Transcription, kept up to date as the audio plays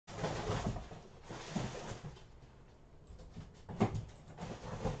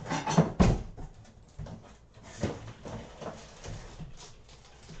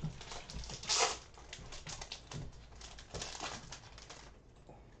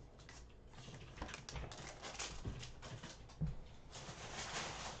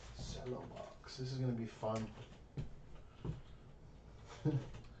This is gonna be fun.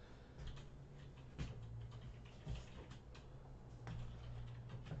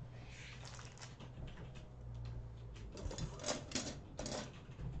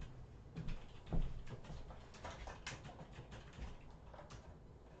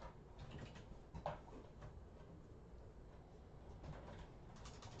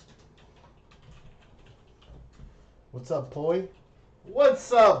 What's up, Poi?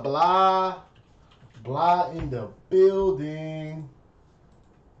 What's up, Blah? Blah in the building.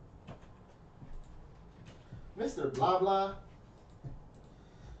 Mr. Blah Blah.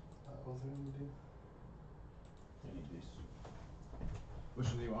 What was I gonna do? I need these. Which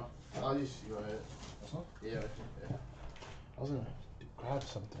one do you want? I'll just go ahead. This one? Yeah. I was gonna grab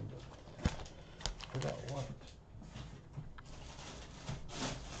something, but I forgot what.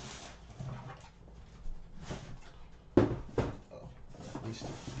 Oh, at least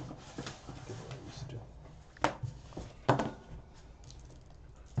get what I used to.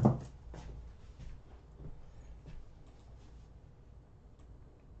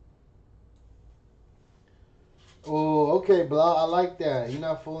 Oh, okay, Blah. I like that. You're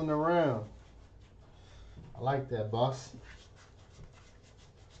not fooling around. I like that, boss.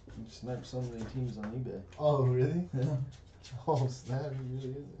 You sniped so many teams on eBay. Oh, really? Yeah. Oh, snap. He really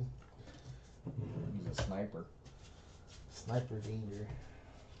isn't. He's a sniper. Sniper danger.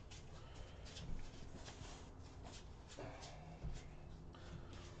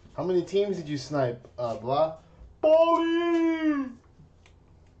 How many teams did you snipe, Blah? Paulie!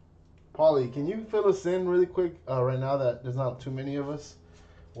 Paulie, can you fill us in really quick right now that there's not too many of us?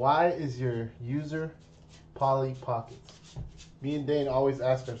 Why is your user Polly Pockets? Me and Dane always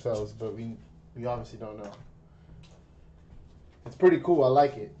ask ourselves, but we obviously don't know. It's pretty cool. I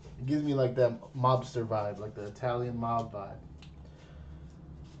like it. It gives me like that mobster vibe, like the Italian mob vibe.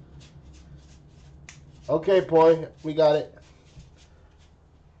 Okay, Poi, we got it.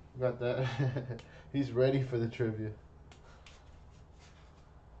 We got that. He's ready for the trivia.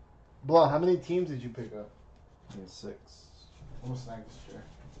 Blah, how many teams did you pick up? Yeah, 6. I'm gonna snag this chair.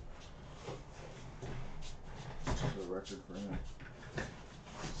 That's the record for him.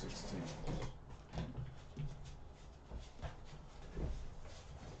 16.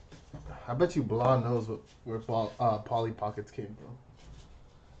 I bet you Blah knows where Polly Pockets came from.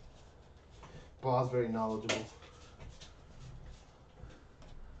 Blah's very knowledgeable.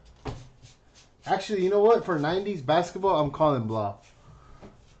 Actually, you know what? For 90s basketball, I'm calling Blah.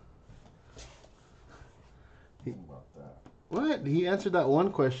 Think about that. What? He answered that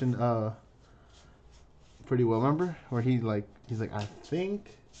one question pretty well, remember? Where he's like, I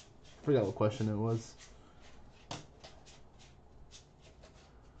think. I forgot what question it was.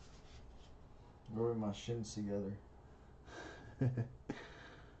 Rubbing my shins together.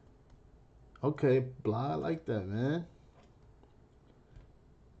 Okay, Blah, I like that, man.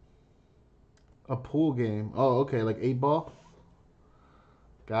 A pool game. Oh, okay, like 8-ball?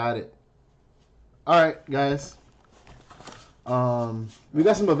 Got it. All right, guys. We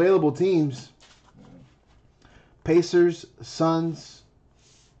got some available teams. Pacers, Suns,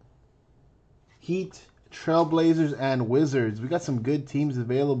 Heat, Trailblazers, and Wizards. We got some good teams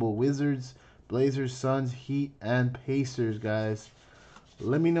available. Wizards, Blazers, Suns, Heat, and Pacers, guys.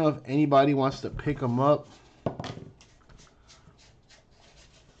 Let me know if anybody wants to pick them up. If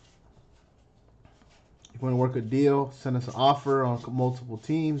you want to work a deal, send us an offer on multiple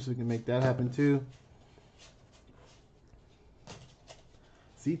teams. We can make that happen too.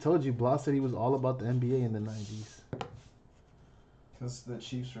 See, told you, Blah said he was all about the NBA in the 90s. Because the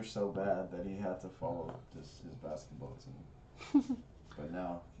Chiefs were so bad that he had to follow his basketball team. But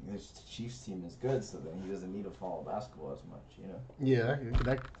now his Chiefs team is good, so then he doesn't need to follow basketball as much, you know? Yeah,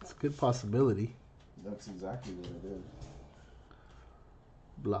 that's a good possibility. That's exactly what it is.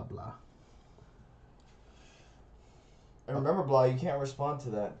 Blah, blah. And remember, Blah, you can't respond to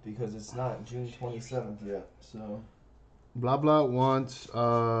that because it's not June 27th yet, so... Blah, blah wants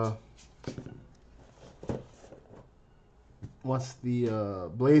the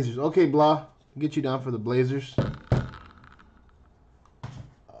Blazers. Okay, Blah, get you down for the Blazers.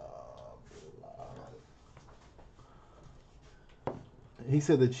 He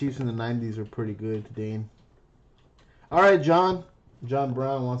said the Chiefs in the 90s are pretty good, Dane. All right, John. John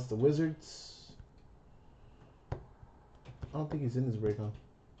Brown wants the Wizards. I don't think he's in this break, huh?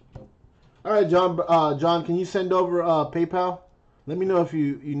 All right, John. John, can you send over PayPal? Let me know if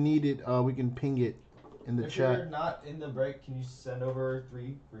you need it. We can ping it in the chat. If you're not in the break, can you send over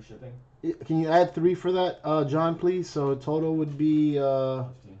 3 for shipping? Can you add 3 for that, John, please? So total would be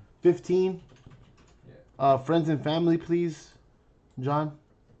 15. Yeah. Friends and family, please, John.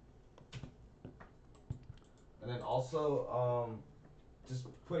 And then also, just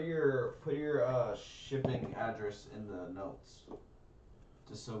put your shipping address in the notes,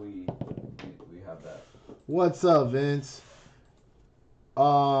 just so we have that. What's up, Vince?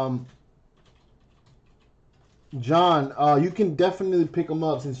 John, you can definitely pick them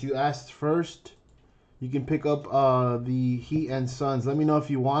up since you asked first. You can pick up the Heat and Suns. Let me know if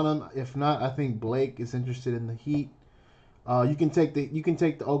you want them. If not, I think Blake is interested in the Heat. You can take the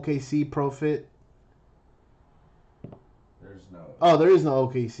OKC Profit. There's no. Oh, there is no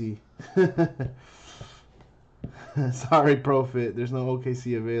OKC. Sorry, Profit. There's no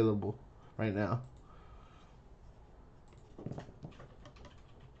OKC available right now.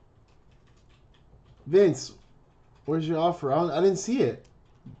 Vince, where's your offer? I didn't see it.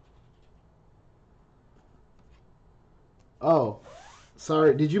 Oh,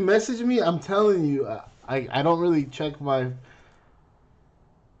 sorry. Did you message me? I'm telling you, I don't really check my.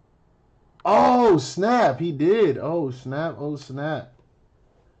 Oh snap! He did. Oh snap! Oh snap!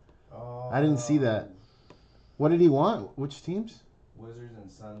 I didn't see that. What did he want? Which teams? Wizards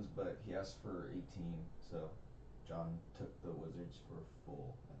and Suns, but he asked for 18, so John took the Wizards for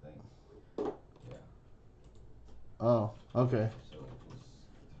full, I think. Yeah. Oh, okay. So it was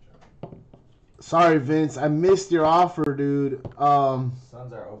to John. Sorry, Vince. I missed your offer, dude.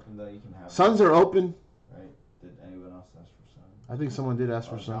 Suns are open though. You can have. Suns them. are open. Right? Did anyone else ask for Suns? I think someone did ask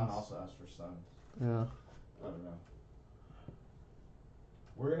for John Suns. also asked for Suns. Yeah. I don't know.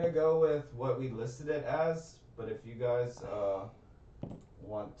 We're gonna go with what we listed it as, but if you guys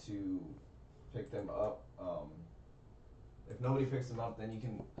want to pick them up, if nobody picks them up, then you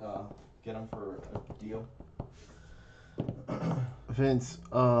can get them for a deal. Vince,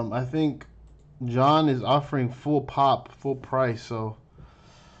 I think John is offering full price, so.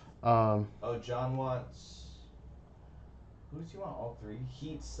 Oh, John wants. Who does he want? All three?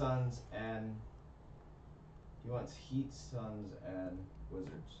 Heat, Suns, and. He wants Heat, Suns, and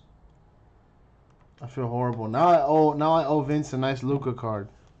Wizards. I feel horrible. Now I owe Vince a nice Luka card.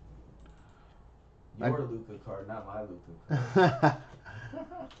 Your Luka card, not my Luka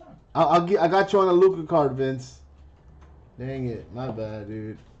card. I got you on a Luka card, Vince. Dang it, my bad,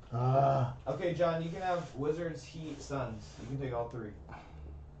 dude. Okay, John, you can have Wizards, Heat, Suns. You can take all three.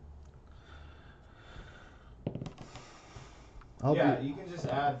 You can just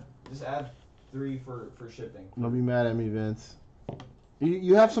add 3 for shipping. Don't be mad at me, Vince.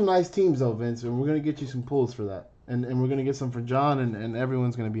 You have some nice teams though, Vince, and we're gonna get you some pulls for that, and we're gonna get some for John, and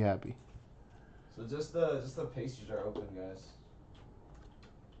everyone's gonna be happy. So just the Pacers are open, guys.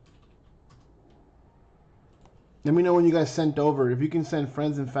 Let me know when you guys sent over. If you can send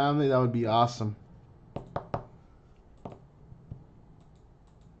friends and family, that would be awesome.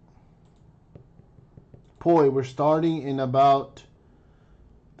 Poi, we're starting in about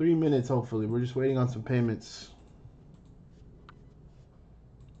 3 minutes, hopefully. We're just waiting on some payments.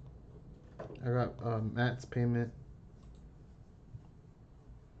 I got Matt's payment.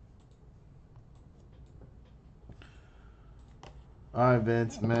 All right,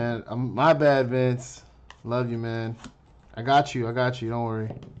 Vince, man. My bad, Vince. Love you, man. I got you. Don't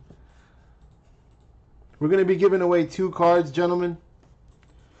worry. We're going to be giving away 2 cards, gentlemen.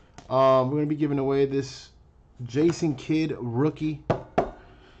 We're going to be giving away this Jason Kidd rookie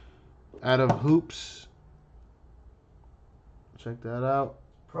out of Hoops. Check that out.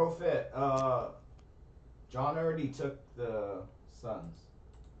 Profit. John already took the Suns.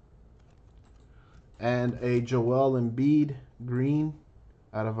 And a Joel Embiid green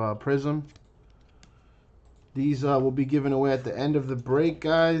out of Prizm. These will be given away at the end of the break,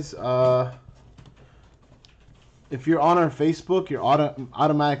 guys. If you're on our Facebook, you're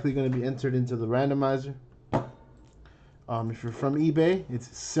automatically going to be entered into the randomizer. If you're from eBay,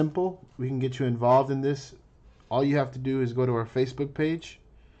 it's simple. We can get you involved in this. All you have to do is go to our Facebook page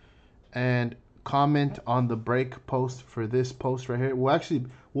and comment on the break post for this post right here.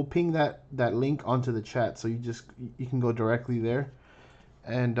 We'll ping that link onto the chat, so you can go directly there.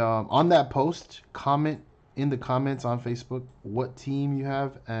 And on that post, comment in the comments on Facebook what team you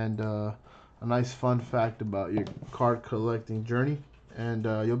have and a nice fun fact about your card collecting journey. And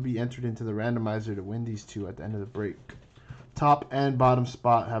you'll be entered into the randomizer to win these 2 at the end of the break. Top and bottom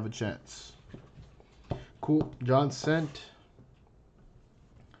spot have a chance. Cool. John sent.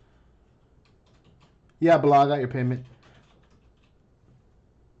 Yeah, Bilal, I got your payment.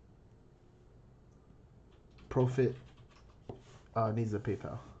 Profit needs a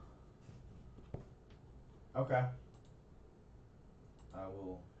PayPal. Okay. I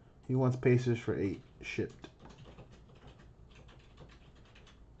will. He wants Pacers for 8 shipped.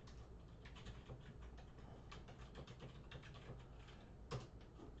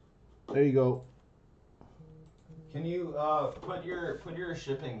 There you go. Can you put your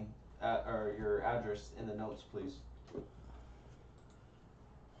shipping or your address in the notes, please?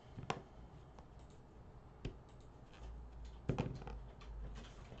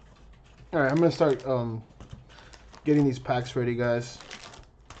 All right, I'm gonna start getting these packs ready, guys.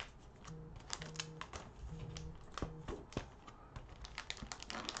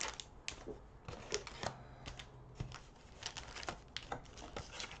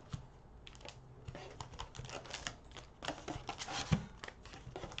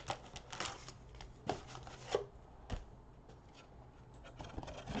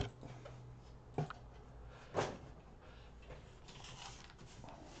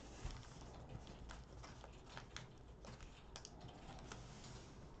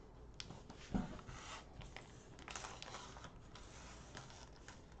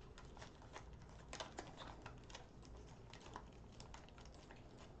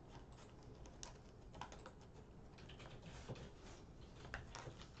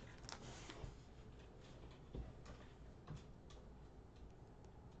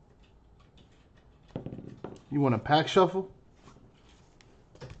 You want a pack shuffle?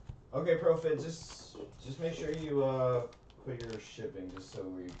 Okay, Profit, just make sure you put your shipping just so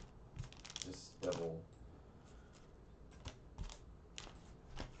we just double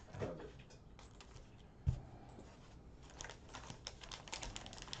have it.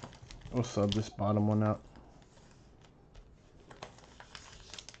 I'll sub this bottom one out.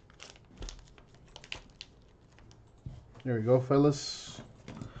 There we go, fellas.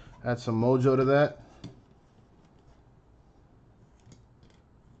 Add some mojo to that.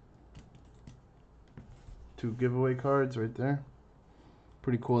 Two giveaway cards right there.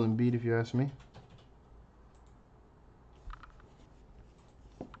 Pretty cool indeed, if you ask me.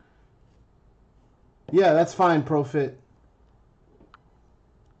 Yeah, that's fine, Profit.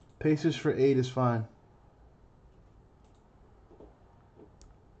 Pacers for 8 is fine.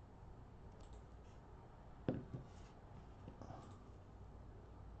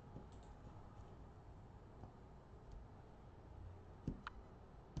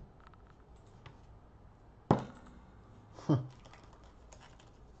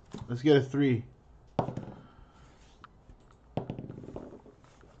 Let's get a 3.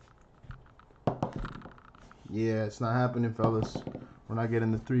 Yeah, it's not happening, fellas. We're not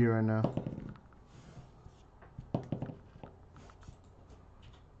getting the 3 right now.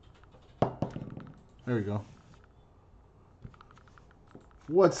 There we go.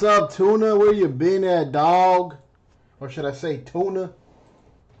 What's up, Tuna? Where you been at, dog? Or should I say Tuna?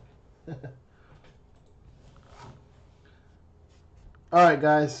 Alright,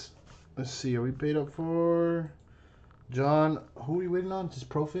 guys. Let's see. Are we paid up for John? Who are we waiting on? Just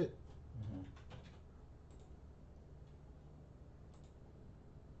Profit?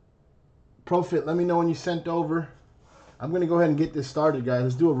 Profit, let me know when you sent over. I'm going to go ahead and get this started, guys.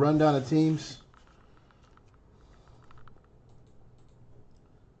 Let's do a rundown of teams.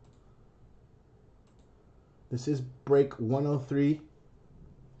 This is break 103.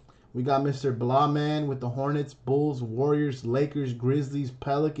 We got Mr. Blahman with the Hornets, Bulls, Warriors, Lakers, Grizzlies,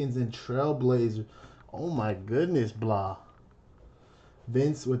 Pelicans, and Trailblazers. Oh my goodness, Blah.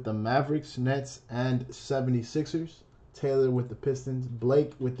 Vince with the Mavericks, Nets, and 76ers. Taylor with the Pistons.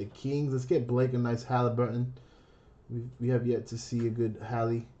 Blake with the Kings. Let's get Blake a nice Halliburton. We have yet to see a good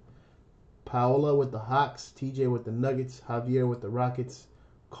Hallie. Paola with the Hawks. TJ with the Nuggets. Javier with the Rockets.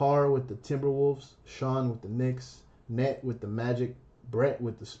 Carr with the Timberwolves. Sean with the Knicks. Net with the Magic. Brett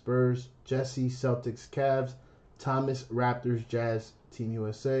with the Spurs. Jesse, Celtics, Cavs. Thomas, Raptors, Jazz, Team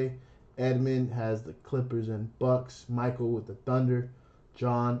USA. Edmund has the Clippers and Bucks. Michael with the Thunder.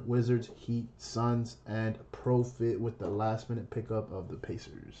 John, Wizards, Heat, Suns, and Profit with the last-minute pickup of the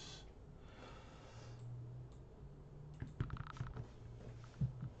Pacers.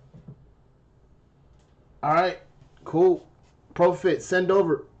 All right, cool. Profit, send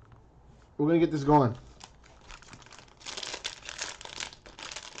over. We're going to get this going.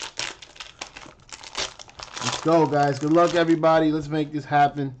 Let's go, guys. Good luck, everybody. Let's make this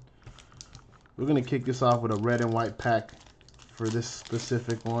happen. We're going to kick this off with a red and white pack for this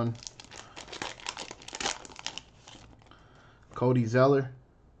specific one. Cody Zeller.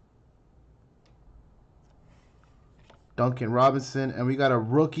 Duncan Robinson. And we got a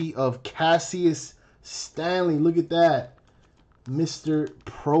rookie of Cassius Stanley. Look at that. Mr.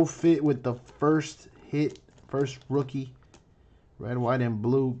 Profit with the first hit. First rookie. Red, white, and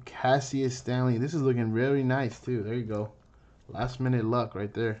blue. Cassius Stanley. This is looking really nice, too. There you go. Last minute luck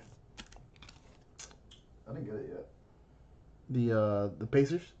right there. I didn't get it yet. The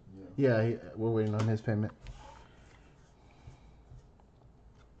Pacers? Yeah, we're waiting on his payment.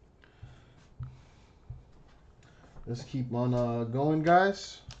 Let's keep on going,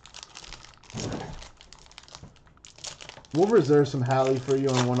 guys. We'll reserve some Hallie for you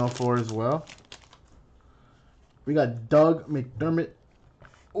on 104 as well. We got Doug McDermott.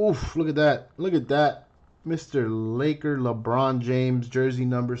 Oof, look at that. Look at that. Mr. Laker LeBron James jersey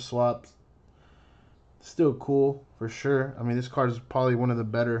number swaps. Still cool, for sure. I mean, this card is probably one of the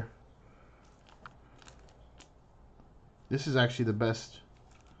better. This is actually the best.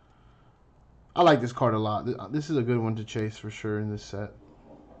 I like this card a lot. This is a good one to chase for sure in this set.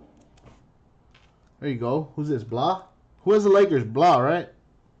 There you go. Who's this? Blah? Who has the Lakers? Blah, right?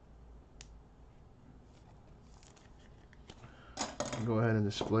 Go ahead and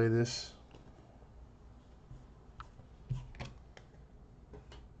display this.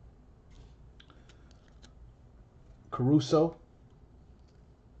 Caruso.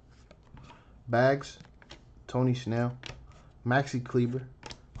 Bags. Tony Snell. Maxi Kleber.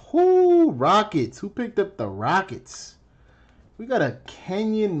 Whoo, Rockets. Who picked up the Rockets? We got a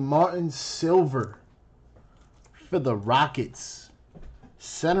Kenyon Martin Silver for the Rockets.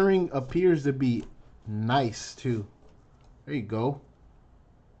 Centering appears to be nice, too. There you go.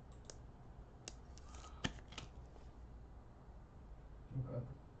 Okay.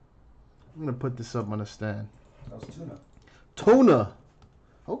 I'm going to put this up on a stand. That was Tuna. Tuna.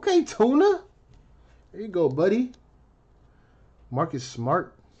 Okay, Tuna. There you go, buddy. Marcus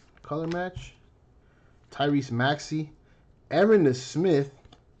Smart. Color match. Tyrese Maxey. Aaron Smith.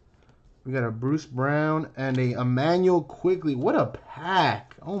 We got a Bruce Brown and a Emmanuel Quigley. What a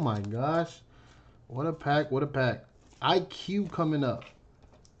pack. Oh, my gosh. What a pack. What a pack. IQ coming up.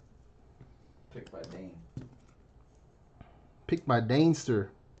 Picked by Dane. Picked by Danester.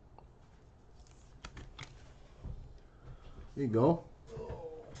 There you go.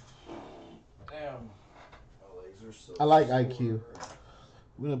 Oh, damn. My legs are so I like sore. IQ.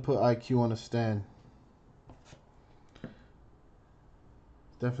 We're going to put IQ on a stand.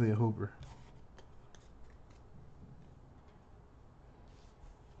 Definitely a hooper.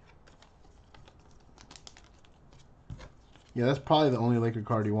 Yeah, that's probably the only Laker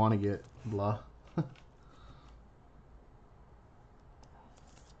card you want to get. Blah.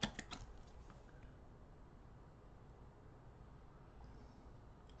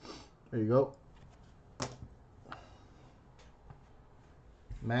 There you go.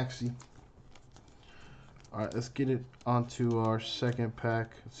 Maxi. All right, let's get it onto our second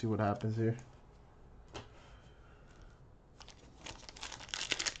pack. Let's see what happens here.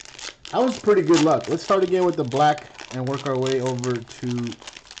 That was pretty good luck. Let's start again with the black and work our way over to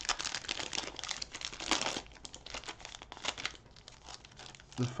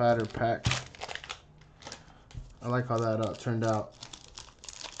the fatter pack. I like how that turned out.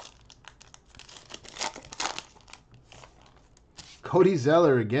 Cody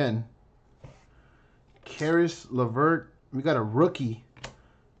Zeller again. Karis LeVert. We got a rookie.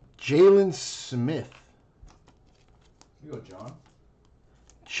 Jalen Smith. Here you go, John.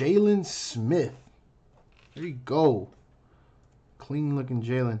 Jalen Smith. There you go. Clean looking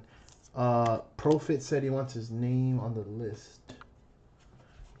Jalen. Profit said he wants his name on the list.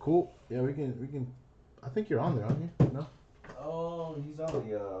 Cool. Yeah, we can. I think you're on there, aren't you? No. Oh, he's on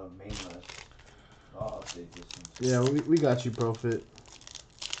the main list. I'll update this one. Yeah, we got you, Profit.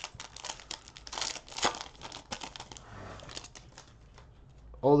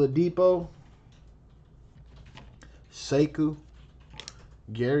 Oladipo. Sekou.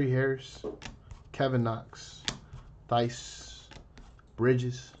 Gary Harris. Kevin Knox. Theis.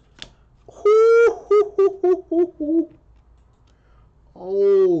 Bridges.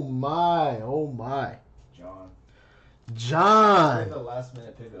 Oh my, oh my. John. The last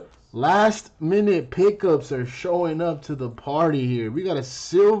minute pickups. Last minute pickups are showing up to the party here. We got a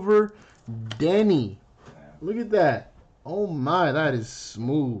silver Denny. Damn. Look at that. Oh my, that is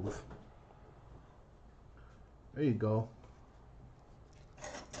smooth. There you go.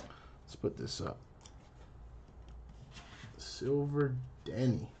 Let's put this up. Silver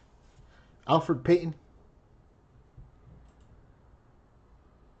Denny. Alfred Payton.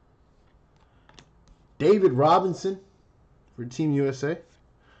 David Robinson for Team USA.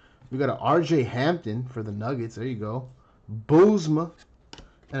 We got a RJ Hampton for the Nuggets. There you go. Boozma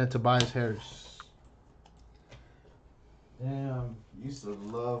and a Tobias Harris. Damn, you used to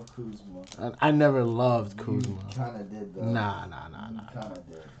love Kuzma. I never loved You Kuzma. kind of did, though. Nah. You kind of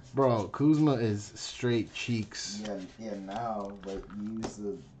did. Bro, Kuzma is straight cheeks. Yeah, now, but you used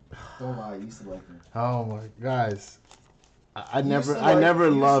to, don't lie, you used to like him. Oh my, guys. I You never used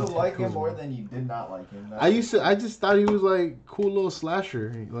to loved You used to like him Kuzma. more than you did not like him. I just thought he was like cool little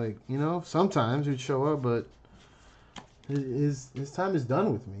slasher. Like, you know, sometimes he'd show up, but his time is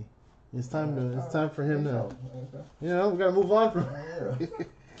done with me. It's time to. It's time for him to. Okay. You know, we gotta move on from. Yeah.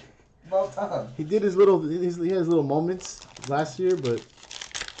 About time. He did his little. He had his little moments last year, but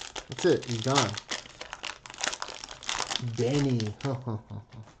that's it. He's gone. Danny.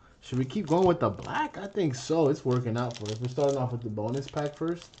 Should we keep going with the black? I think so. It's working out for us. We're starting off with the bonus pack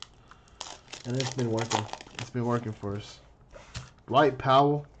first, and it's been working. It's been working for us. Dwight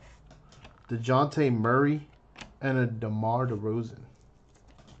Powell, DeJounte Murray, and a DeMar DeRozan.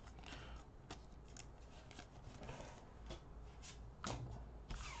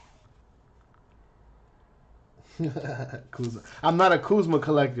 Kuzma. I'm not a Kuzma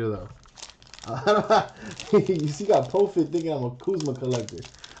collector though. You see, got Profit thinking I'm a Kuzma collector.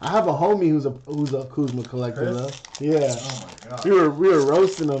 I have a homie who's a Kuzma collector Chris? though. Yeah. Oh my god. We were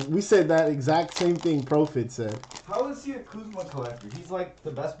roasting him. We said that exact same thing Profit said. How is he a Kuzma collector? He's like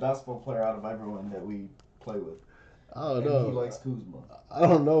the best basketball player out of everyone that we play with. I don't And know. he likes Kuzma. I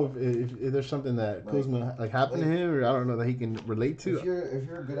don't know if there's something that Kuzma happened to him, or I don't know that he can relate to. If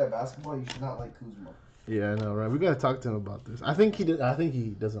you're good at basketball, you should not like Kuzma. Yeah, I know, right? We gotta talk to him about this. I think he did. I think he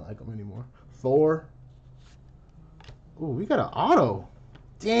doesn't like him anymore. Thor. Ooh, we got an auto.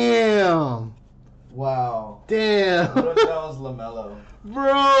 Damn. Wow. Damn. What if that was LaMelo?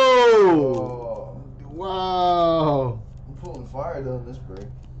 Bro. Oh. Wow. I'm pulling fire though in this break.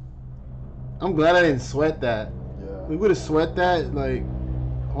 I'm glad I didn't sweat that. Yeah. If we would have sweat that, like,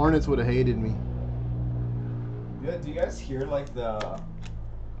 Hornets would have hated me. Yeah. Do you guys hear like the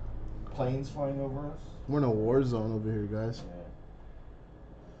planes flying over us? We're in a war zone over here, guys. Yeah.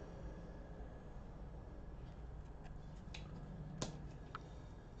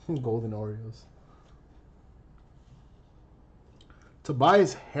 Golden Oreos.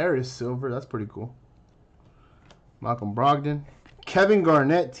 Tobias Harris, silver. That's pretty cool. Malcolm Brogdon. Kevin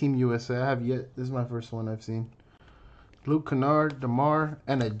Garnett, Team USA. I have yet. This is my first one I've seen. Luke Kennard, DeMar,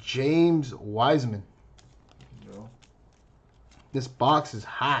 and a James Wiseman. No. This box is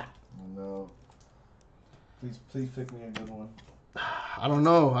hot. No. Please pick me a good one. I don't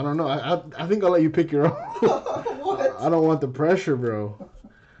know. I think I'll let you pick your own. What? I don't want the pressure, bro.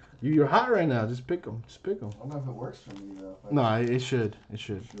 You're hot right now. Just pick them. Just pick them. I don't know if it works for me though. No, it should. It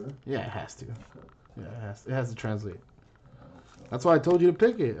should. Sure? Yeah, it has to. Okay. Yeah, it has to translate. That's why I told you to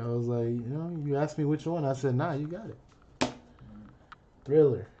pick it. I was like, you asked me which one. I said, nah, you got it.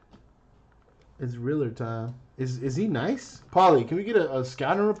 Thriller. It's Riller time. Is he nice? Paulie, can we get a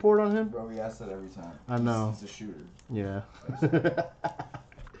scouting report on him? Bro, we ask that every time. I know. He's a shooter. Yeah.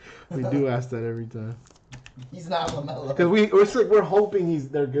 We do ask that every time. He's not LaMelo. Because we're hoping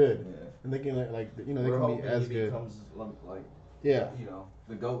they're good. Yeah. And they can they We're can be hoping as he good. becomes like Yeah.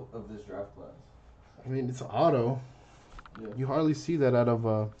 the GOAT of this draft class. I mean, it's an auto. Yeah. You hardly see that out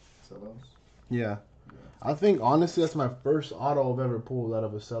of Cellos? yeah. I think honestly that's my first auto I've ever pulled out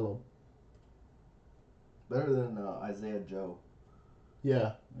of a cello. Better than Isaiah Joe.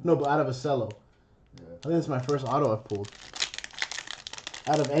 Yeah. No, but out of a cello. Yeah. I think it's my first auto I've pulled.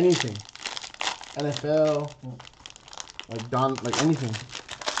 Out of anything. NFL, like anything.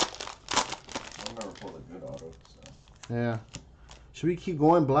 I've never pulled a good auto, so. Yeah. Should we keep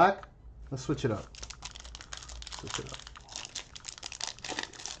going black? Let's switch it up. Switch it up.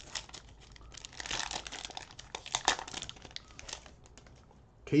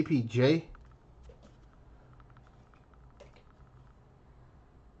 KPJ.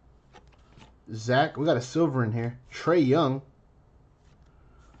 Zach. We got a silver in here. Trey Young.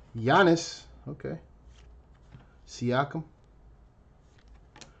 Giannis. Okay. Siakam.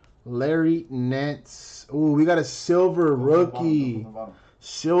 Larry Nance. Ooh, we got a silver rookie.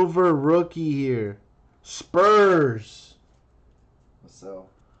 Silver rookie here. Spurs. So.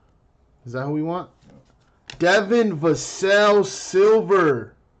 Is that who we want? Yeah. Devin Vassell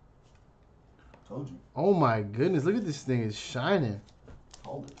silver. Told you. Oh my goodness. Look at this thing. It's shining.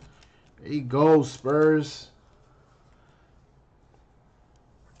 Hold it. There you go, Spurs.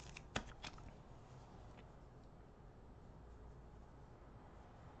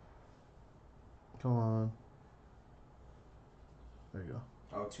 Come on. There you go.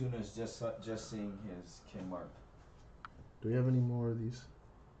 Oh, Tuna's just seeing his Kmart. Do we have any more of these?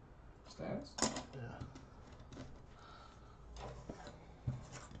 Stats? Yeah.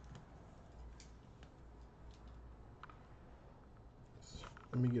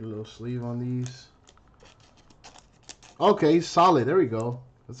 Let me get a little sleeve on these. Okay, solid. There we go.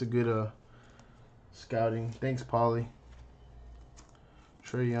 That's a good scouting. Thanks, Polly.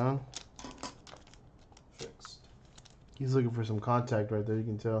 Trey Young. Fixed. He's looking for some contact right there. You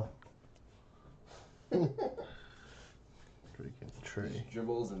can tell. Freaking Trey. He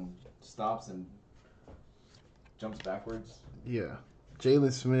dribbles and stops and jumps backwards. Yeah.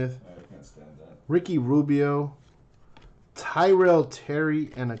 Jalen Smith, I can't stand that. Ricky Rubio, Tyrell Terry,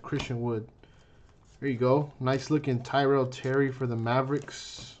 and a Christian Wood. There you go. Nice looking Tyrell Terry for the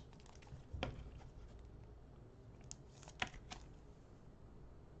Mavericks.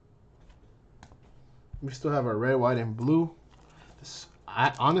 We still have our red, white, and blue.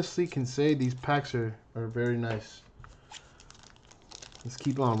 I honestly can say these packs are very nice. Let's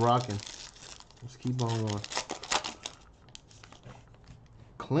keep on rocking. Let's keep on going.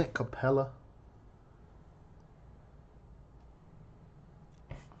 Clint Capella.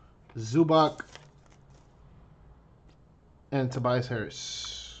 Zubac. And Tobias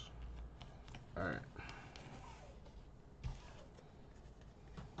Harris. All right.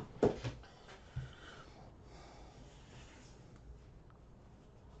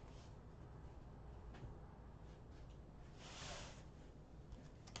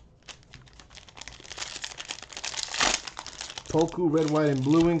 Poku, red, white, and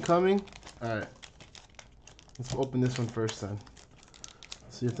blue incoming. All right. Let's open this one first then.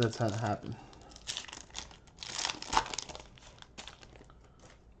 See if that's how it happened.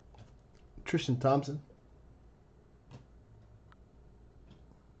 Tristan Thompson.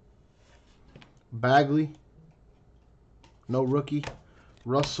 Bagley. No rookie.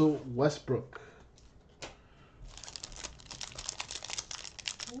 Russell Westbrook.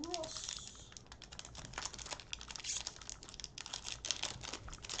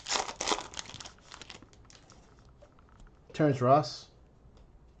 Terrence Ross.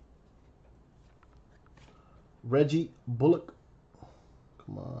 Reggie Bullock.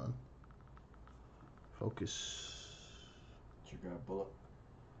 Come on. Focus. It's your guy Bullock.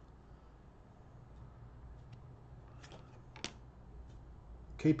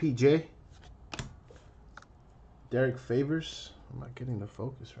 KPJ. Derek Favors. I'm not getting the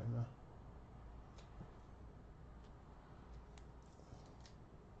focus right now.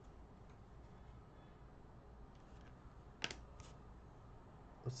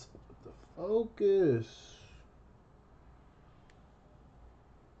 Let's put the focus.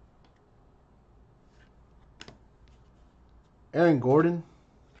 Aaron Gordon.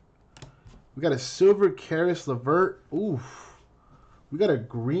 We got a silver Karis LeVert. Oof. We got a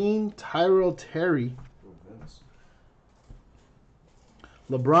green Tyrell Terry.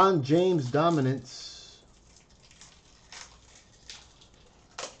 LeBron James dominance.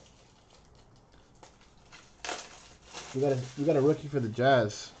 We got a rookie for the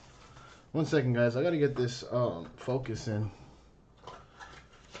Jazz. 1 second, guys. I gotta get this focus in.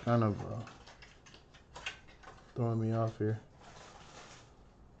 Kind of throwing me off here.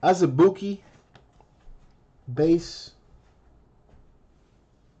 Azubuike base.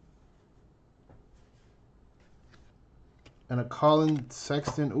 And a Colin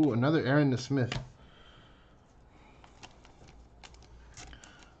Sexton. Ooh, another Aaron Smith.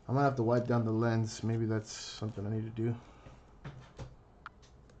 I might have to wipe down the lens. Maybe that's something I need to do.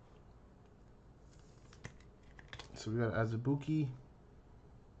 So we got Azubuike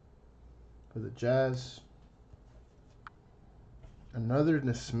for the Jazz. Another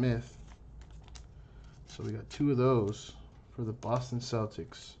Nesmith. So we got 2 of those for the Boston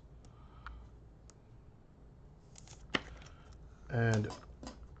Celtics. And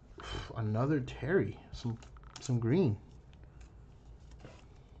another Terry, some green.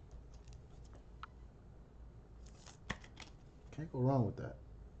 Can't go wrong with that.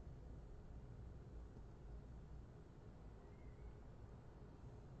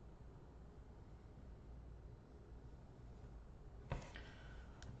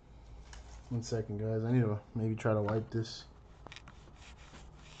 One second, guys. I need to maybe try to wipe this.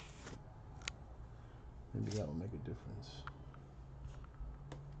 Maybe that will make a difference.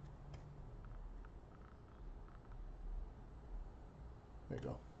 There you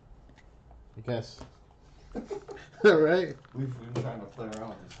go. I guess. All right. We've been trying to play around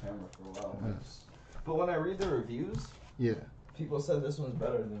with this camera for a while. Yes. But when I read the reviews, yeah, people said this one's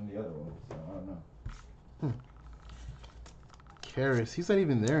better than the other one. So I don't know. Karis, he's not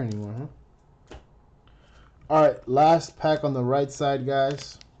even there anymore, huh? All right, last pack on the right side,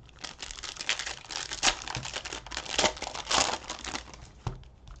 guys.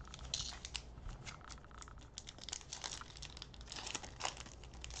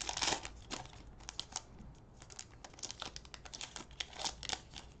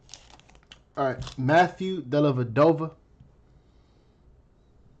 All right, Matthew Dellavedova.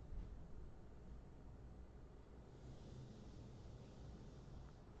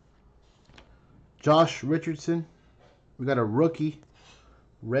 Josh Richardson. We got a rookie.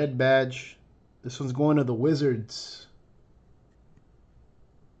 Red badge. This one's going to the Wizards.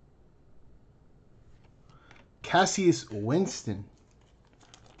 Cassius Winston.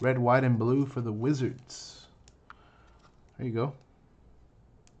 Red, white, and blue for the Wizards. There you go.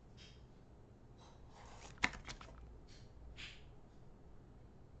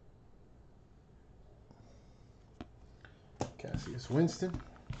 Cassius Winston.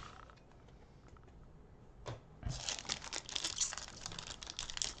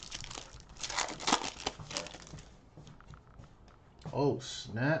 Oh,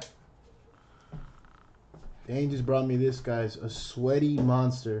 snap. Dane just brought me this, guys. A sweaty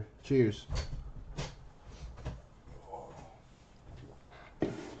monster. Cheers.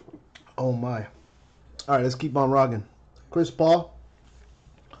 Oh, my. All right, let's keep on rocking. Chris Paul.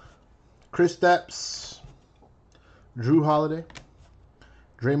 Chris Stapps. Drew Holiday.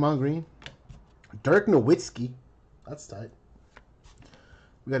 Draymond Green. Dirk Nowitzki. That's tight.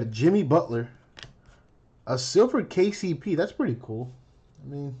 We got a Jimmy Butler. A silver KCP. That's pretty cool. I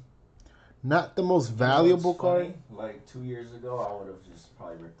mean, not the most valuable card. Like 2 years ago, I would have just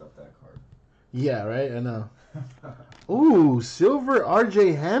probably ripped up that card. Yeah, right? I know. Ooh, silver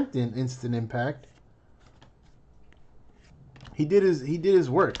RJ Hampton instant impact. He did his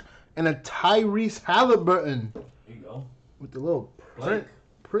work. And a Tyrese Halliburton. There you go. With the little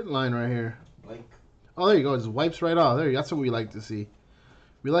print line right here. Blake. Oh, there you go. It just wipes right off. There, that's what we like to see.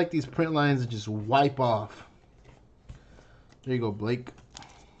 We like these print lines that just wipe off. There you go, Blake.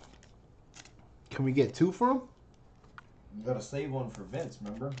 Can we get 2 for him? You gotta save one for Vince,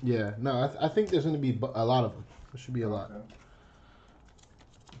 remember? Yeah. No, I think there's going to be a lot of them. There should be a lot. Okay.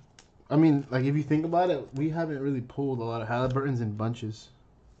 I mean, like, if you think about it, we haven't really pulled a lot of Halliburtons in bunches.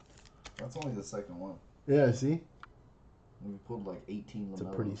 That's only the second one. Yeah, see? We pulled like 18 LaMelos. It's a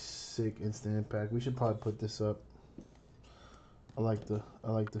pretty sick instant impact. We should probably put this up. I like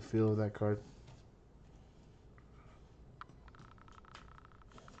the feel of that card.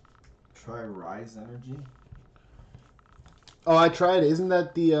 Try Rise Energy. Oh, I tried it. Isn't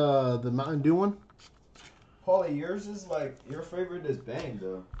that the Mountain Dew one? Paulie, yours is like your favorite is Bang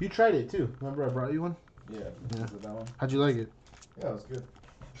though. You tried it too. Remember I brought you one? Yeah. Yeah. Was it that one? How'd you like it? Yeah, it was good.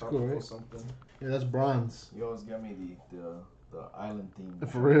 It's cool, right? Something. Yeah, that's bronze. You always get me the island theme.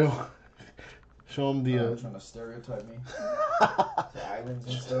 For real. Show them the. Trying to stereotype me. The islands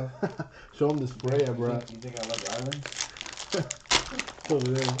and stuff. Show them the spray I brought. You think I like islands? Oh,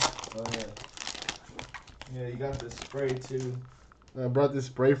 yeah. Oh yeah. Yeah, you got this spray too. I brought this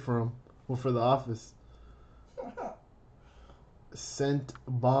spray for him. Well, for the office. Scent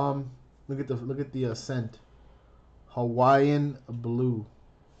bomb. Look at the scent. Hawaiian blue.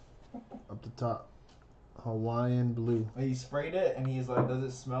 Up the top. Hawaiian blue. He sprayed it and he's like, "Does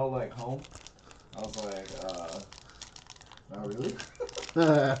it smell like home?" I was like, not really.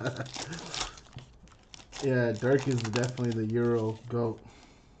 Yeah, Dirk is definitely the Euro GOAT.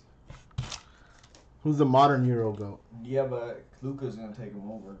 Who's the modern Euro GOAT? Yeah, but Luka's gonna take him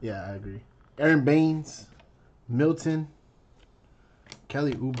over. Yeah, I agree. Aaron Baines, Milton,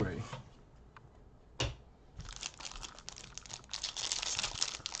 Kelly Oubre.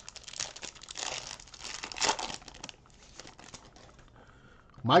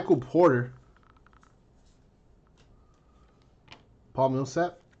 Michael Porter, Paul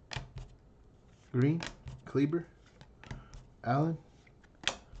Millsap, Green, Kleber, Allen,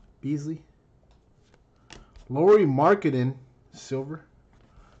 Beasley, Lauri Markkanen, silver,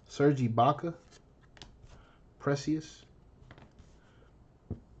 Serge Ibaka, Precious,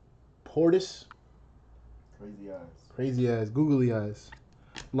 Portis, crazy eyes, googly eyes,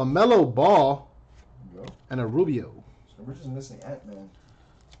 LaMelo Ball, and a Rubio. So we're just missing Ant-Man.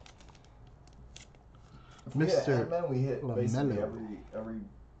 If we we hit hit Ant-Man, we hit LaMelo. basically every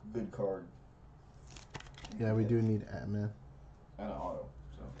good card. Yeah, we do need Ant-Man. And an auto.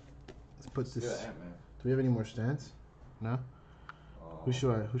 So Let's put this. yeah, Ant-Man. Do we have any more stands? No. Who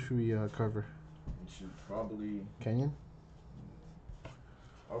should we cover? We should probably. Kenyon.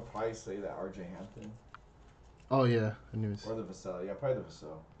 I would probably say that RJ Hampton. Oh yeah, I knew it. Or the Vassell. Yeah, probably the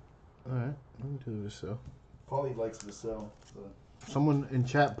Vassell. All right, let me do this. So, Paulie likes Vassell. So. someone in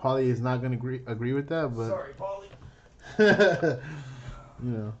chat probably is not going to agree with that, but Sorry, Paulie. you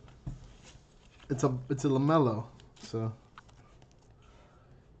know, it's a LaMelo. So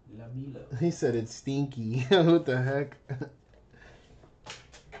LaMelo. he said it's stinky. What the heck?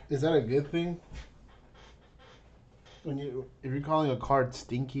 Is that a good thing? If you're calling a card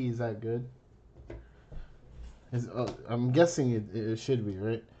stinky, is that good? I'm guessing it should be,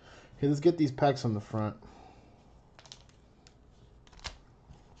 right? Hey, let's get these packs on the front.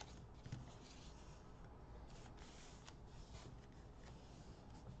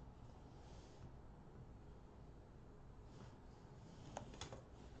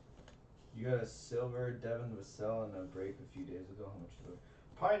 You got a silver Devin Vassell and a break a few days ago. How much is it?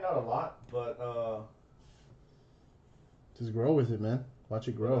 Probably not a lot, but Just grow with it, man. Watch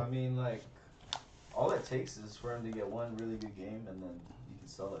it grow. I mean, like, all it takes is for him to get one really good game, and then you can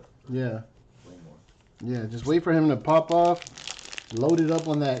sell it. Yeah. Way more. Yeah, just wait for him to pop off, load it up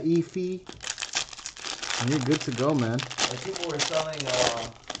on that EFI, and you're good to go, man. Like people were selling,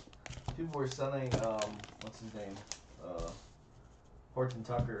 what's his name? Horton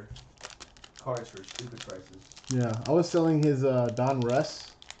Tucker cards for stupid prices. Yeah, I was selling his Don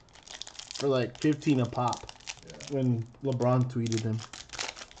Russ for like 15 a pop when LeBron tweeted him.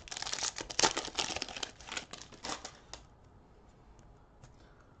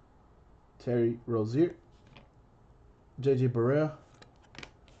 Terry Rozier, JJ Barea,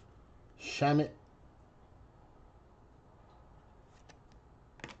 Shamit,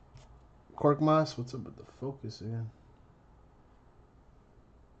 Korkmaz. What's up with the focus again?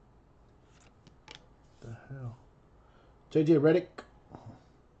 What the hell? JJ Redick,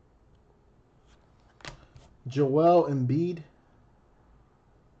 Joel Embiid,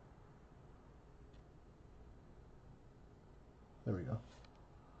 there we go.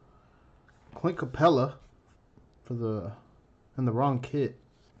 Clint Capella for the in the wrong kit.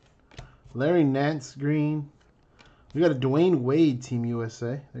 Larry Nance Green. We got a Dwayne Wade, Team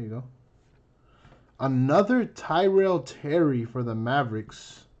USA. There you go. Another Tyrell Terry for the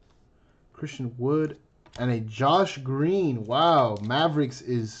Mavericks. Christian Wood and a Josh Green. Wow, Mavericks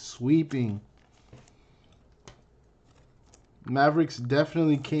is sweeping. Mavericks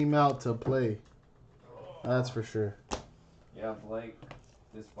definitely came out to play. That's for sure. Yeah, Blake,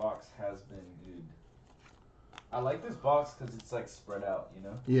 this box has been good. I like this box because it's like spread out, you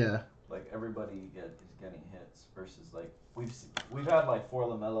know? Yeah. Like everybody is getting hits versus like we've had like 4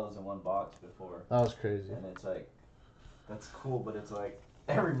 LaMelos in one box before. That was crazy. And it's like, that's cool, but it's like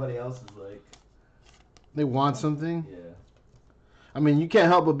everybody else is like, they want something. Yeah. I mean, you can't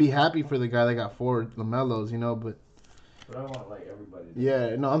help but be happy for the guy that got 4 LaMelos, you know, but I want like everybody to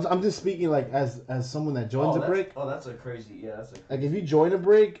yeah, no, I'm just speaking like as someone that joins a break. That's a crazy, yeah, that's a crazy. Like if you join a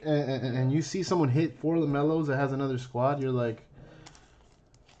break and you see someone hit 4 LaMelos that has another squad, you're like,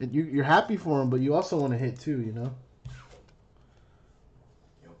 you're happy for him, but you also want to hit too, you know.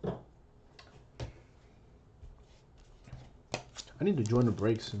 Yep. I need to join a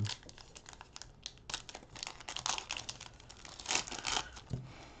break soon.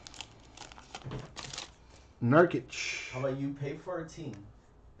 Nurkic. How about you pay for a team,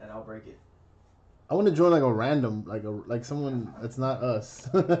 and I'll break it. I want to join like a random, like someone that's not us.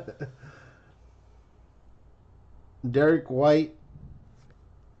 Derek White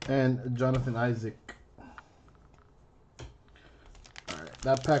and Jonathan Isaac. All right,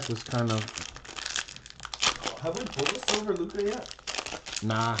 that pack was kind of. Have we pulled a silver Luka yet?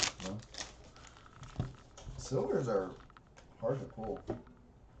 Nah. No. Silvers are hard to pull.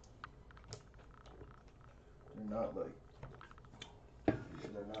 They're not like.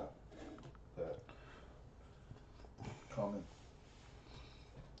 They're not that common.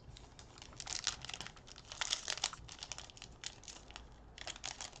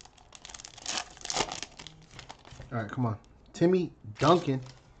 All right, come on. Timmy Duncan.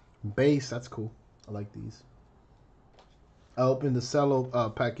 Base, that's cool. I like these. I opened the Cello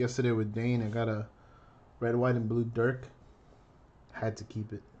pack yesterday with Dane. I got a red, white, and blue Dirk. Had to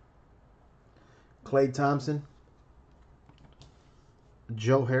keep it. Klay Thompson.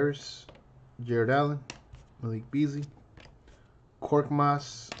 Joe Harris. Jared Allen. Malik Beasley.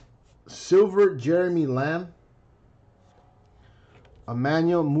 Korkmaz. Silver Jeremy Lamb.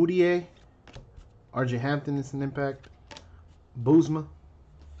 Emmanuel Mudiay. RJ Hampton is an impact. Boozma.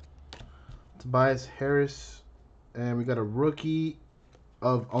 Tobias Harris. And we got a rookie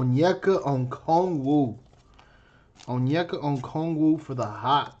of Onyeka Okongwu. Onyeka Okongwu for the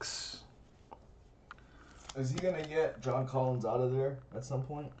Hawks. Is he gonna get John Collins out of there at some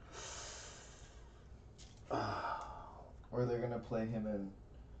point? Or they're gonna play him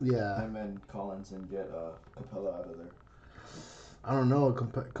and Collins and get Capella out of there? I don't know.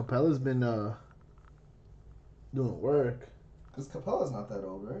 Capella's been doing work. Because Capella's not that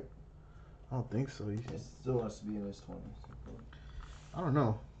old, right? I don't think so. He still wants to be in his 20s. I don't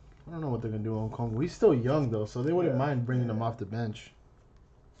know. I don't know what they're gonna do on Okongwu. He's still young though, so they wouldn't mind bringing him off the bench.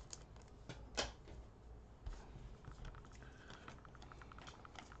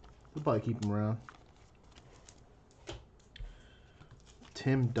 We'll probably keep him around.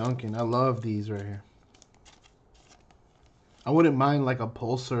 Tim Duncan. I love these right here. I wouldn't mind like a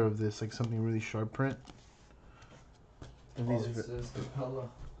pulsar of this, like something really sharp print. And these this is Capella.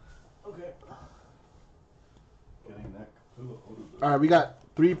 Okay. Getting that Capella out of there. All right, we got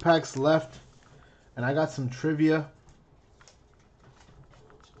 3 packs left, and I got some trivia.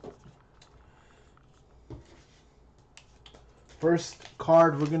 First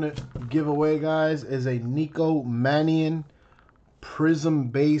card we're gonna give away, guys, is a Nico Mannion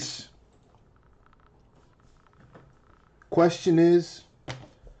Prizm base. Question is,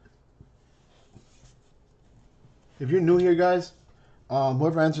 if you're new here, guys,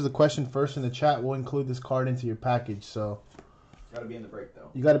 whoever answers the question first in the chat will include this card into your package. So, Gotta be in the break though.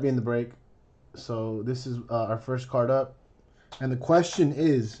 You gotta be in the break. So this is our first card up, and the question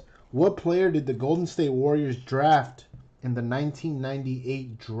is, what player did the Golden State Warriors draft in the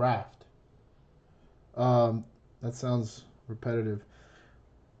 1998 draft? That sounds repetitive.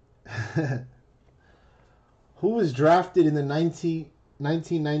 Who was drafted in the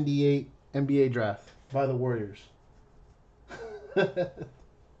 1998 NBA draft by the Warriors? You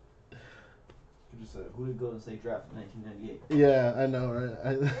just said, who did Golden State draft in 1998? Yeah, I know, right?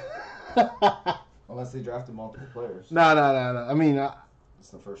 Unless they drafted multiple players. No. I mean, It's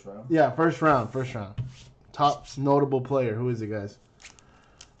the first round? yeah, first round. Top notable player. Who is it, guys?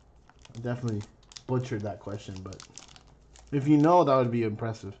 I definitely butchered that question, but if you know, that would be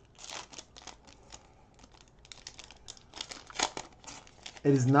impressive.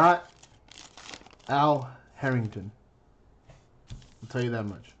 It is not Al Harrington. I'll tell you that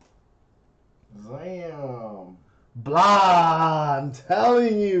much. Damn. Blah! I'm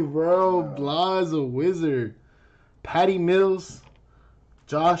telling you, bro. Yeah. Blah is a wizard. Patty Mills,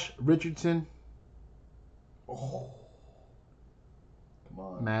 Josh Richardson. Oh. Come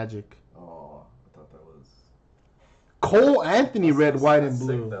on. Magic. Oh, I thought that was... Cole Anthony, red, white, and sick,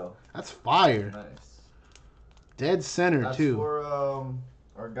 blue. though. That's fire. Nice. Dead center, That's too. for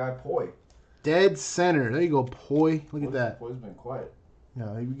our guy Poi. Dead center. There you go, Poi. Look at that. Poi's been quiet.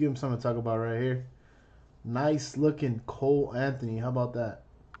 Yeah, you give him something to talk about right here. Nice looking Cole Anthony. How about that?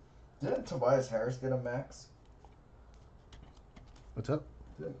 Didn't Tobias Harris get a max? What's up?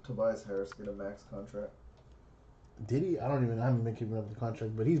 Didn't Tobias Harris get a max contract? Did he? I haven't been keeping up with the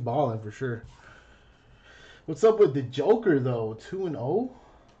contract, but he's balling for sure. What's up with the Joker though? 2-0.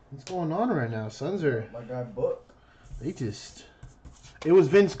 What's going on right now? Suns are. My guy Book. They just. It was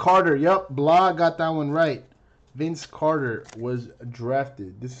Vince Carter. Yep, Blah got that one right. Vince Carter was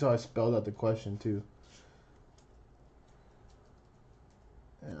drafted. This is how I spelled out the question too.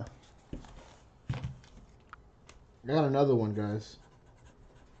 Yeah. I got another one, guys.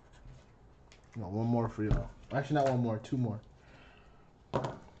 No, one more for y'all. Actually, not one more. Two more.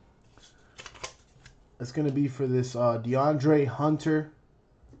 It's going to be for this DeAndre Hunter.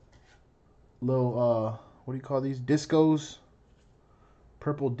 Little, what do you call these? Discos.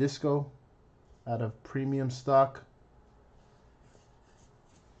 Purple disco. Out of premium stock.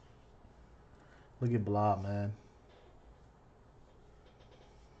 Look at Blah, man.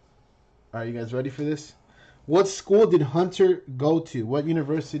 Alright, you guys ready for this? What school did Hunter go to? What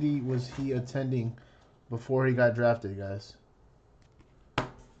university was he attending before he got drafted, guys?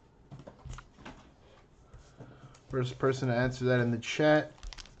 First person to answer that in the chat.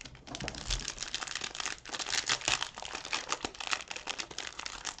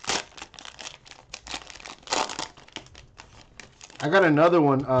 I got another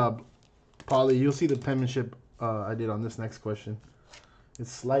one, Polly. You'll see the penmanship I did on this next question.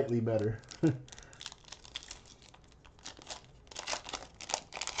 It's slightly better.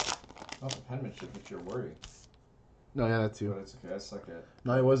 Not the penmanship, it's your wording. No, yeah, that too. But it's okay. I suck at.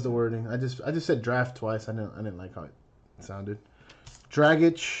 No, it was the wording. I just said draft twice. I didn't like how it sounded.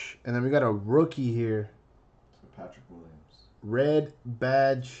 Dragic, and then we got a rookie here. Patrick Williams. Red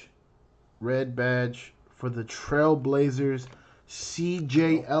badge for the Trailblazers.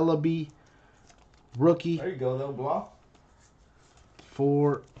 CJ Ellaby, rookie. There you go, though, Blah.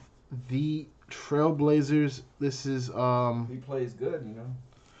 For the Trailblazers. This is He plays good, you know.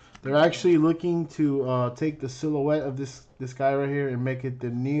 They're actually looking to take the silhouette of this guy right here and make it the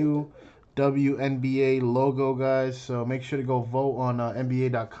new WNBA logo, guys. So make sure to go vote on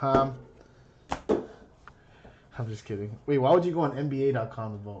NBA.com. I'm just kidding. Wait, why would you go on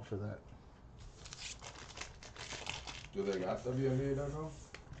NBA.com to vote for that? Do they got WNBA.com?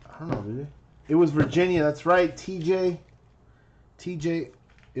 I don't know, really. It was Virginia. That's right, TJ.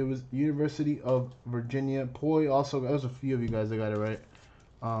 It was University of Virginia. Poi also. There was a few of you guys that got it right.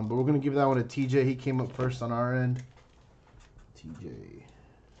 But we're going to give that one to TJ. He came up first on our end. TJ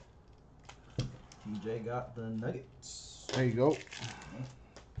got the Nuggets. There you go.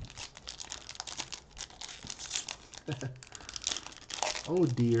 Oh,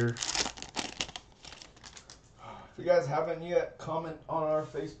 dear. If you guys haven't yet, comment on our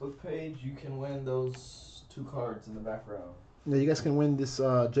Facebook page. You can win those 2 cards in the background. Yeah, you guys can win this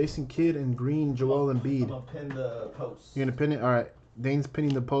Jason Kidd and Green Joel Embiid. I'm going to pin the post. You're going to pin it? All right. Dane's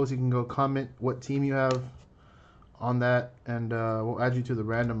pinning the post. You can go comment what team you have on that, and we'll add you to the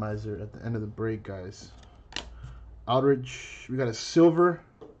randomizer at the end of the break, guys. Outridge, we got a silver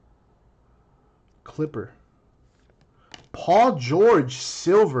Clipper. Paul George,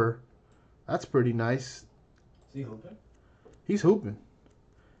 silver. That's pretty nice. Is he hooping? He's hooping.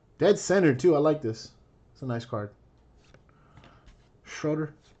 Dead center, too. I like this. It's a nice card.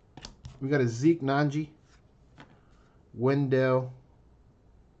 Schroeder. We got a Zeke Nanji. Wendell.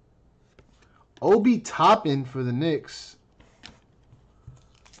 Obi Toppin for the Knicks.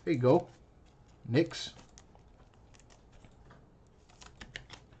 There you go. Knicks.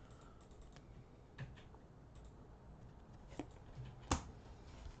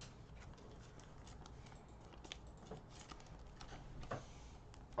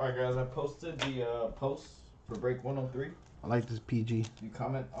 Alright guys, I posted the post for break 103. I like this PG. You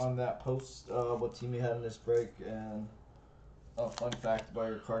comment on that post what team you had in this break and a fun fact about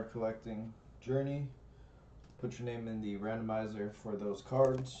your card collecting journey. Put your name in the randomizer for those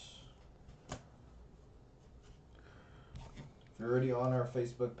cards. If you're already on our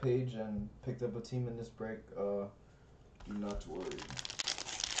Facebook page and picked up a team in this break, do not worry.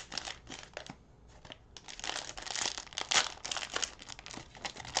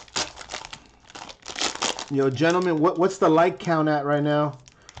 Yo, gentlemen, what's the like count at right now?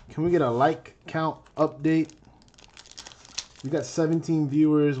 Can we get a like count update? We got 17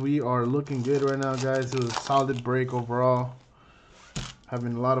 viewers. We are looking good right now, guys. It was a solid break overall.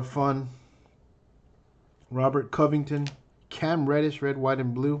 Having a lot of fun. Robert Covington, Cam Reddish, red, white,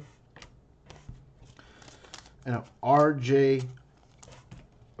 and blue. And a RJ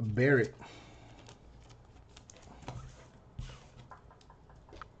Barrett.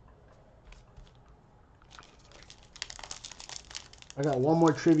 I got one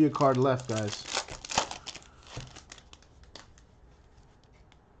more trivia card left, guys.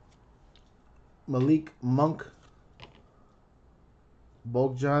 Malik Monk,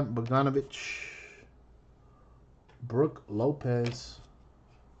 Bogdan Bogdanovic, Brooke Lopez.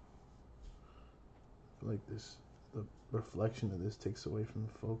 I feel like this, the reflection of this takes away from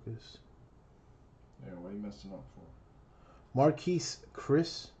the focus. Yeah, what are you messing up for? Marquise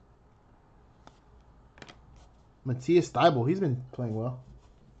Chris. Matthias Thibault, he's been playing well.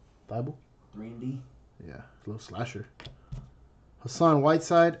 Thibault? 3D? Yeah, a little slasher. Hassan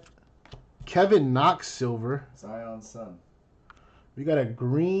Whiteside. Kevin Knox, silver. Zion's son. We got a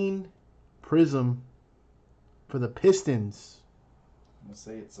green Prizm for the Pistons. I'm going to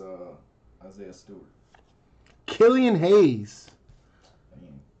say it's Isaiah Stewart. Killian Hayes. I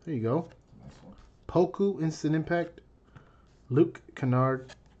mean, There you go. nice one. Poku, Instant Impact. Luke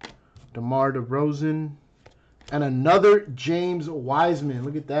Kennard. DeMar DeRozan. And another James Wiseman.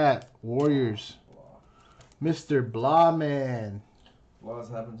 Look at that. Warriors. Blah. Mr. Blah Man. Blah's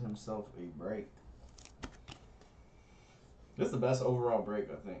having himself a break. This is the best overall break,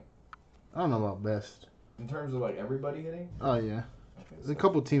 I think. I don't know about best. In terms of like everybody hitting? Oh, yeah. Okay, There's a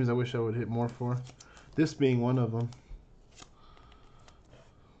couple teams I wish I would hit more for. This being one of them.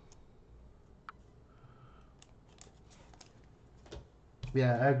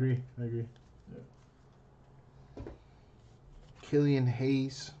 Yeah, I agree. Yeah. Killian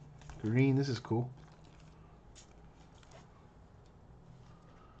Hayes. Green. This is cool.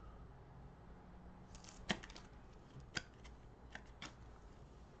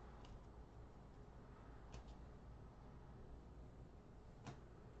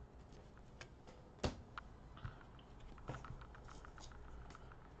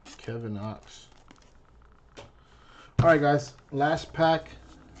 Kevin Knox. All right, guys. Last pack.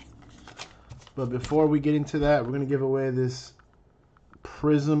 But before we get into that, we're going to give away this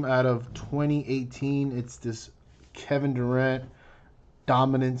Prizm out of 2018. It's this Kevin Durant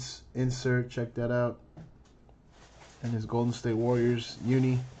dominance insert. Check that out. And his Golden State Warriors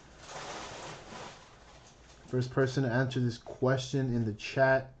uni. First person to answer this question in the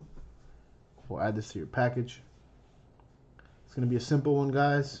chat, we'll add this to your package. It's going to be a simple one,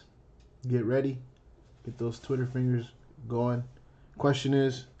 guys. Get ready. Get those Twitter fingers going. Question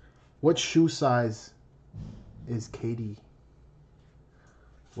is, what shoe size is KD?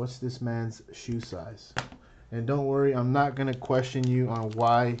 What's this man's shoe size? And don't worry, I'm not going to question you on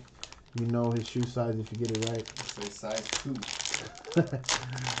why you know his shoe size if you get it right. Say size 2.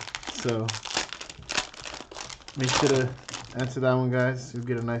 So, make sure to answer that one, guys. You'll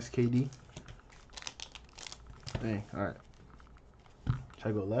get a nice KD. Dang, alright. Should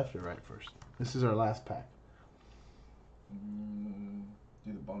I go left or right first? This is our last pack.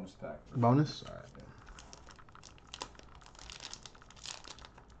 Do the bonus pack first. Bonus? Alright.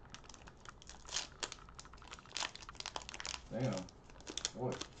 Damn.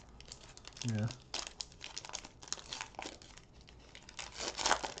 Boy. Yeah.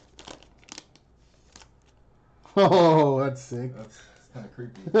 Oh, that's sick. That's kind of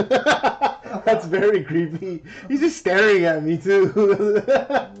creepy. That's very creepy. He's just staring at me too.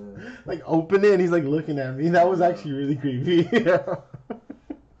 Like open it and he's like looking at me. That was actually really creepy.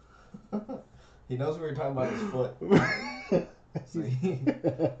 He knows we were talking about his foot. So he's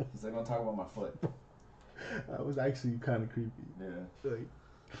like, don't talk about my foot. That was actually kind of creepy. Yeah. Like,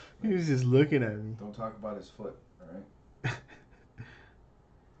 he was just looking at me. Don't talk about his foot, alright?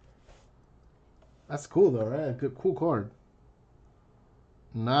 That's cool though, right? Good, cool card.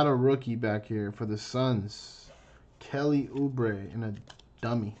 Not a rookie back here for the Suns. Kelly Oubre in a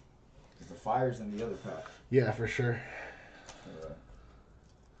dummy. The fire's in the other pack. Yeah, for sure.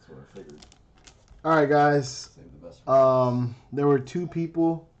 That's what I figured. All right, guys. Save the best for there were 2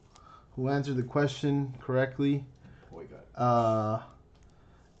 people who answered the question correctly. Boy, got it.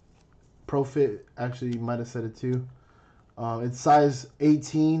 Profit actually might have said it too. It's size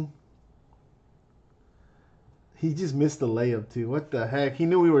 18. He just missed the layup too. What the heck? He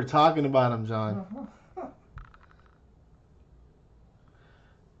knew we were talking about him, John.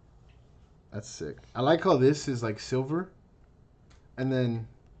 That's sick. I like how this is like silver, and then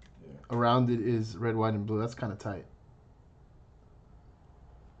around it is red, white, and blue. That's kind of tight.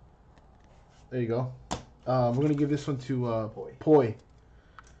 There you go. We're gonna give this one to Poi.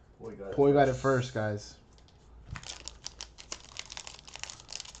 Poi got it first, guys.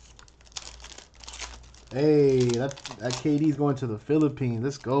 Hey, that KD's going to the Philippines.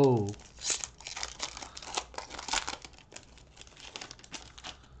 Let's go.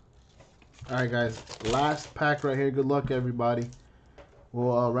 All right, guys. Last pack right here. Good luck, everybody.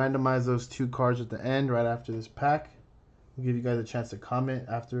 We'll randomize those 2 cards at the end, right after this pack. We'll give you guys a chance to comment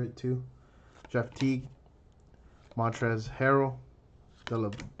after it, too. Jeff Teague, Montrezl Harrell, Stella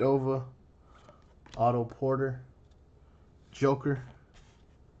Badova, Otto Porter, Joker,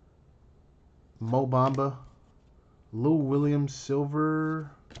 Mo Bamba, Lou Williams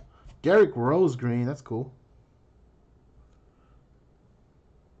silver, Derrick Rose green. That's cool.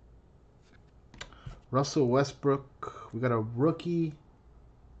 Russell Westbrook. We got a rookie.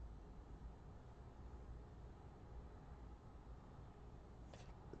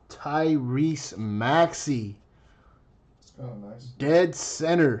 Tyrese Maxey. Oh, nice. Dead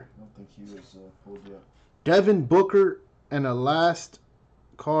center. I don't think he was pulled yet. Devin Booker. And the last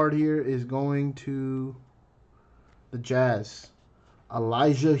card here is going to the Jazz.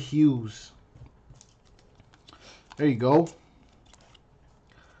 Elijah Hughes. There you go.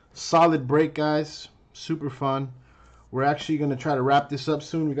 Solid break, guys. Super fun. We're actually going to try to wrap this up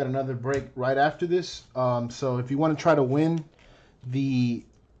soon. We got another break right after this. So if you want to try to win the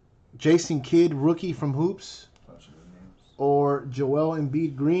Jason Kidd rookie from Hoops or Joel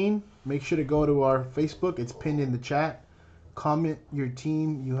Embiid green, make sure to go to our Facebook. It's pinned in the chat. Comment your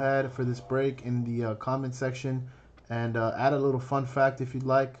team you had for this break in the comment section, and add a little fun fact if you'd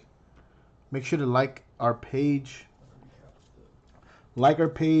like. Make sure to like our page.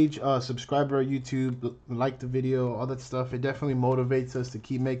 Subscribe to our YouTube, like the video, all that stuff. It definitely motivates us to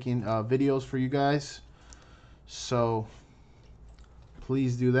keep making videos for you guys. So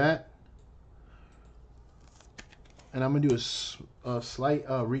please do that. And I'm going to do a slight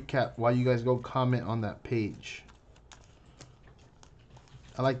recap while you guys go comment on that page.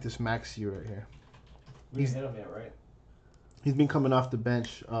 I like this Maxey right here. We didn't hit him yet, right? He's been coming off the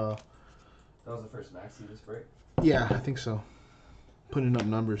bench. That was the first Maxey this break? Yeah, I think so. Putting up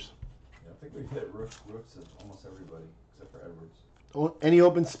numbers. Yeah, I think we've hit rooks of almost everybody, except for Edwards. Any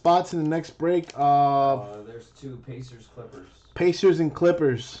open spots in the next break? There's 2 Pacers, Clippers. Pacers and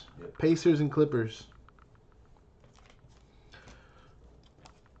Clippers. Yep. Pacers and Clippers.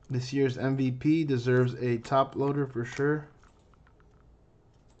 This year's MVP deserves a top loader for sure.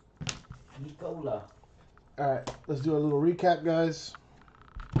 Nicola. All right, let's do a little recap, guys.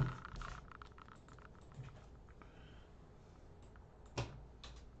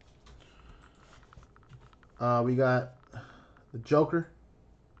 We got the Joker,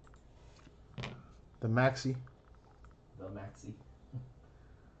 the Maxey. The Maxey.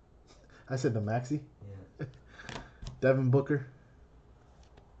 I said the Maxey. Yeah. Devin Booker.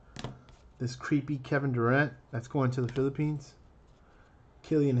 This creepy Kevin Durant. That's going to the Philippines.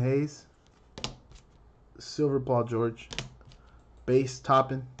 Killian Hayes. Silver Paul George. Base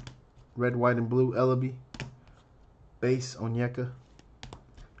Toppin. Red, white, and blue Ellaby. Base Onyeka.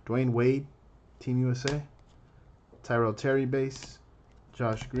 Dwayne Wade. Team USA. Tyrell Terry base.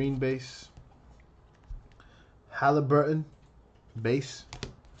 Josh Green base. Halliburton base.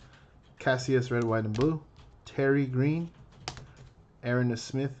 Cassius red, white, and blue. Terry Green. Aaron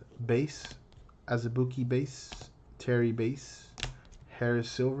Smith base. Azubuike base. Terry base. Harris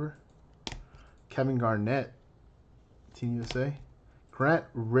silver. Kevin Garnett Team USA. Grant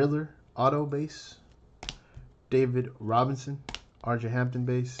Riller, auto base. David Robinson, RJ Hampton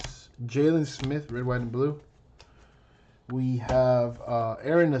base. Jalen Smith, red, white, and blue. We have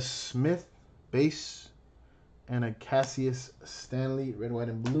Aaron Smith, base. And a Cassius Stanley, red, white,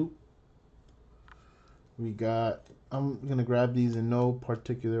 and blue. We got, I'm going to grab these in no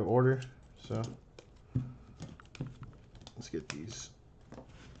particular order. So, let's get these.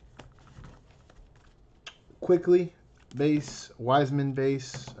 Quickly, base. Wiseman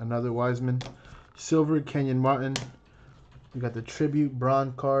base. Another Wiseman. Silver, Kenyon Martin. We got the Tribute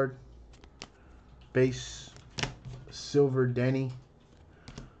Bronze card. Base. Silver, Denny.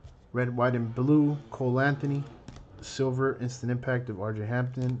 Red, white, and blue, Cole Anthony. Silver, Instant Impact of RJ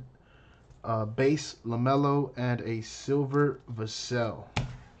Hampton. Base, LaMelo, and a silver Vassell.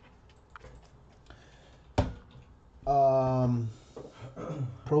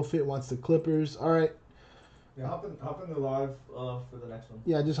 Profit wants the Clippers. All right. Yeah, hop in the live for the next one.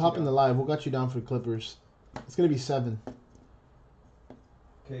 Yeah, just hop in the live. We'll got you down for the Clippers. It's going to be 7.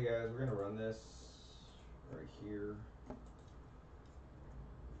 Okay, guys, we're going to run this right here.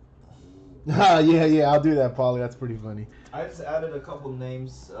 yeah, I'll do that, Paulie. That's pretty funny. I just added a couple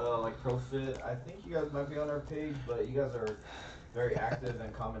names like Profit. I think you guys might be on our page, but you guys are very active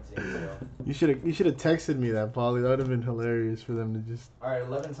and commenting. So. You should have texted me that, Paulie. That would have been hilarious for them to just. All right,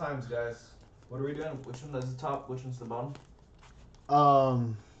 11 times, guys. What are we doing? Which one is the top? Which one's the bottom?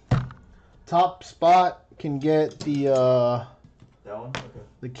 Top spot can get the that one. Okay.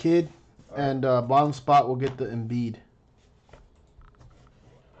 The kid, right. And bottom spot will get the Embiid.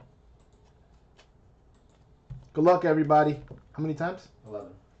 Good luck, everybody. How many times?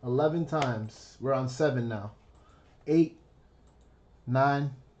 11. 11 times. We're on 7 now. 8,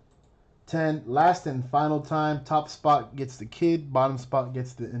 9, 10. Last and final time. Top spot gets the kid. Bottom spot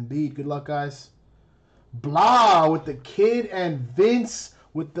gets the Embiid. Good luck, guys. Blah with the kid and Vince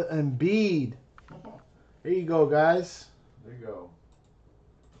with the Embiid. There you go, guys. There you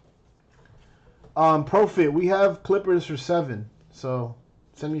go. Profit. We have Clippers for 7. So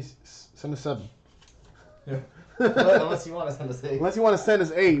send a 7. Yeah. Unless you want to send us 8. Unless you want to send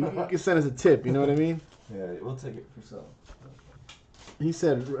us 8, you can send us a tip. You know what I mean? Yeah, we'll take it for 7. He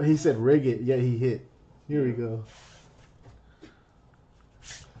said rig it. Yeah, he hit. Here we go.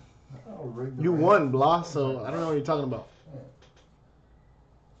 You won, blah. So I don't know what you're talking about.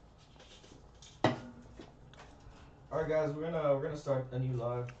 All right, guys, we're gonna start a new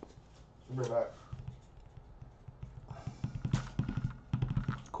live. We'll be right back.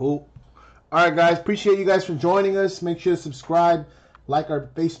 Cool. All right, guys. Appreciate you guys for joining us. Make sure to subscribe, like our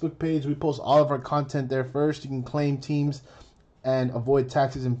Facebook page. We post all of our content there first. You can claim teams and avoid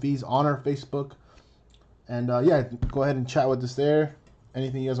taxes and fees on our Facebook. And yeah, go ahead and chat with us there.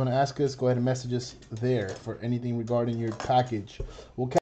 Anything you guys want to ask us, go ahead and message us there for anything regarding your package. We'll